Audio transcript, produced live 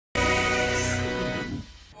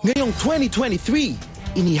Ngayong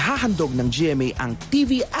 2023, inihahandog ng GMA ang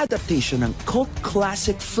TV adaptation ng cult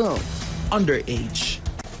classic film, Underage,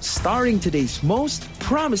 starring today's most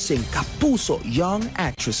promising kapuso young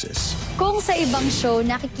actresses. Kung sa ibang show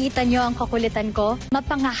nakikita nyo ang kakulitan ko,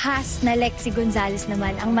 mapangahas na Lexie Gonzalez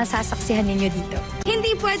naman ang masasaksihan ninyo dito.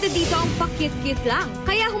 Hindi pwede dito ang pakit-kit lang.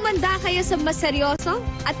 Kaya humanda kayo sa mas seryoso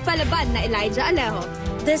at palaban na Elijah Alejo.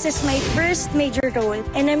 This is my first major role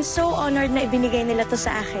and I'm so honored na ibinigay nila to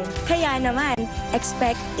sa akin. Kaya naman,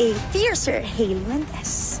 expect a fiercer Hailey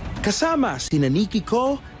Mendez. Kasama sina Nikki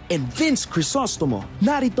Ko and Vince Crisostomo,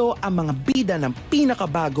 narito ang mga bida ng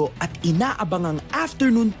pinakabago at inaabangang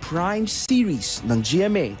afternoon prime series ng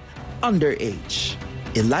GMA, Underage.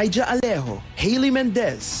 Elijah Alejo, Hailey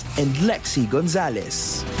Mendez, and Lexie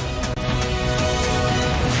Gonzalez.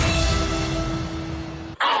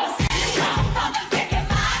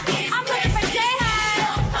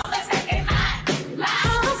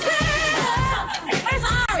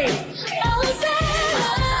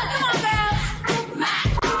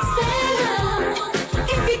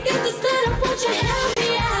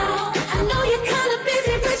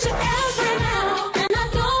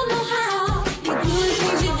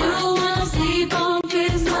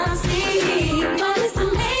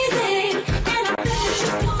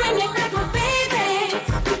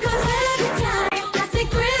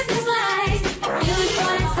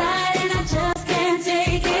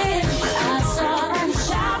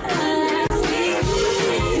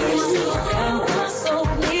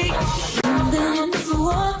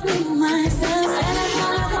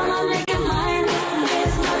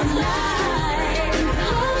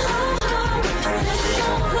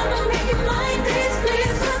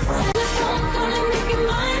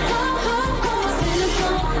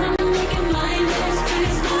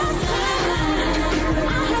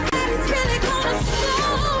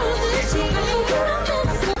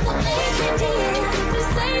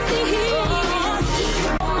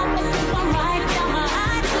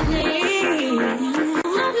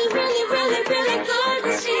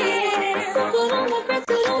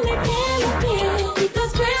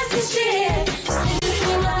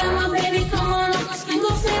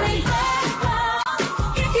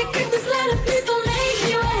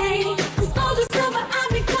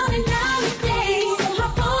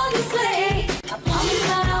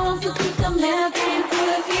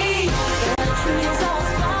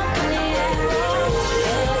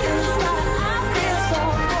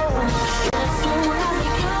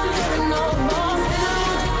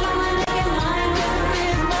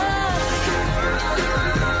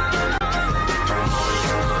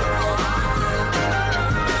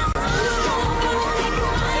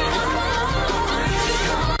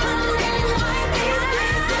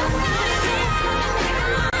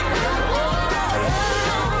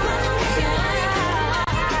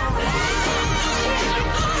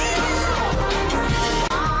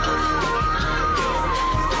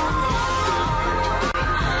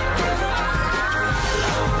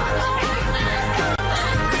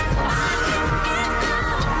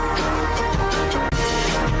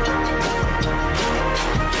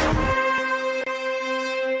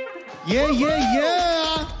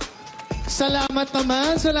 Yeah!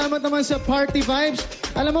 Salamat naman sa party vibes.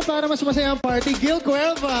 Alam mo, para mas masaya ang party, Gil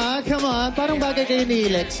Cuerva, come on, parang bagay kayo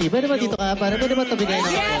ni Lexie. Pwede ba dito ka? Pwede ba tabigay na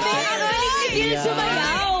ako? Gil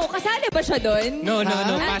sumayaw. Kasali ba siya doon? No.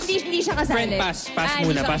 Pass. Hindi siya kasali. Friend, pass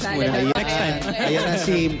muna. Next time. Ayan na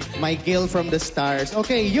si my Gil from the Stars.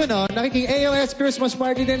 Okay, yun o, nakiki-AOS Christmas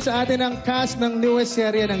party din sa atin ang cast ng newest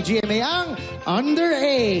serye ng GMA, ang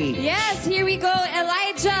Underage. Yes, here we go.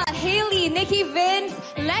 Elijah, Hailey, Nikki, Vince,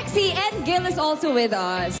 Lexie, and Gil is also with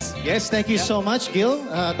us. Yes, thank you so much, Gil.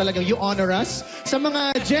 Talagang you honor us. Sa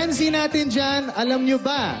mga Gen Z natin dyan, alam nyo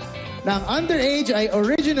ba na ang Underage ay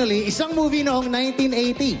originally isang movie noong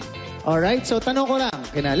 1980. Alright, so tanong ko lang,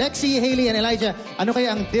 kina Lexie, Hailey, and Elijah, ano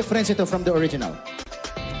kaya ang difference ito from the original?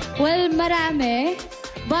 Well, marami.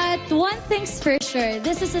 But one thing's for sure,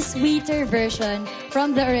 this is a sweeter version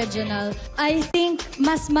from the original. I think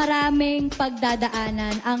mas maraming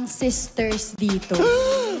pagdadaanan ang sisters dito.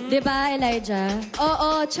 Diba, Elijah?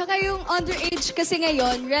 Oo, tsaka yung Underage kasi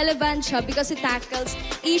ngayon, relevant siya because it tackles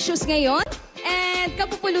issues ngayon and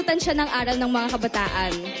kapupulutan siya ng aral ng mga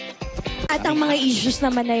kabataan. At ang mga issues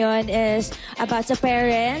naman na yon is about sa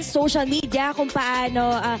parents, social media, kung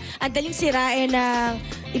paano ang daling sirain ng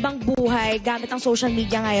ibang buhay gamit ang social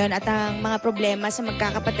media ngayon at ang mga problema sa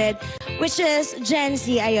magkakapatid, which is Gen Z,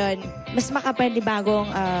 ayun, mas makapanibagong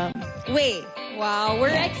way. Wow,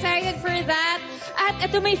 we're excited for that. At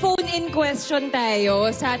ito may phone-in question tayo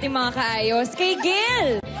sa ating mga kaayos kay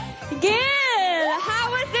Gil. Gil, how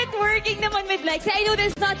was it working working naman with Lex. I know this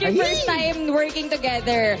is not your first time working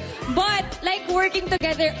together. But like working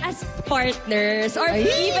together as partners or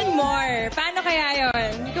even more. Paano kaya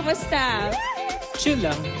yun? Kumusta? Chill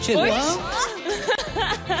lang. Chill Uy! lang.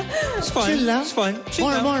 It's fun. Chill lang? It's fun. Chill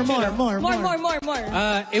lang. Chill lang. More.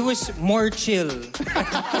 It was more chill.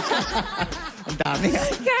 Ang dami.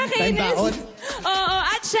 Kakainis. Baon. Oo,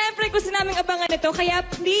 at syempre gusto namin abangan ito. Kaya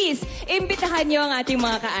please, imbitahan niyo ang ating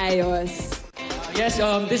mga kaayos. Yes,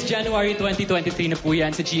 this January 2023 na po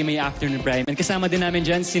yan sa GMA Afternoon Prime. And kasama din namin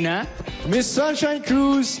dyan sina... Miss Sunshine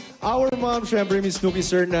Cruz, our mom, syempre Miss Nuki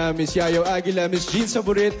Serna, Miss Yayo Aguila, Miss Jean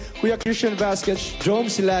Saburit, Kuya Christian Vasquez, Jom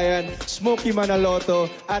Silayan, Smokey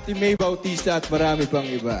Manaloto, Ate May Bautista at marami pang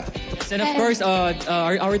iba. And of course,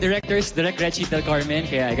 our directors, Direk Reggie Del Carmen.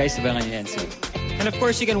 Kaya guys, abangan niyo yan. So, And of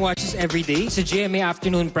course, you can watch this every day sa GMA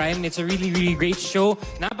Afternoon Prime. It's a really, really great show.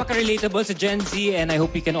 Napaka-relatable sa Gen Z and I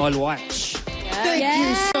hope you can all watch. Thank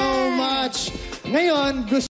you so much. Ngayon, gusto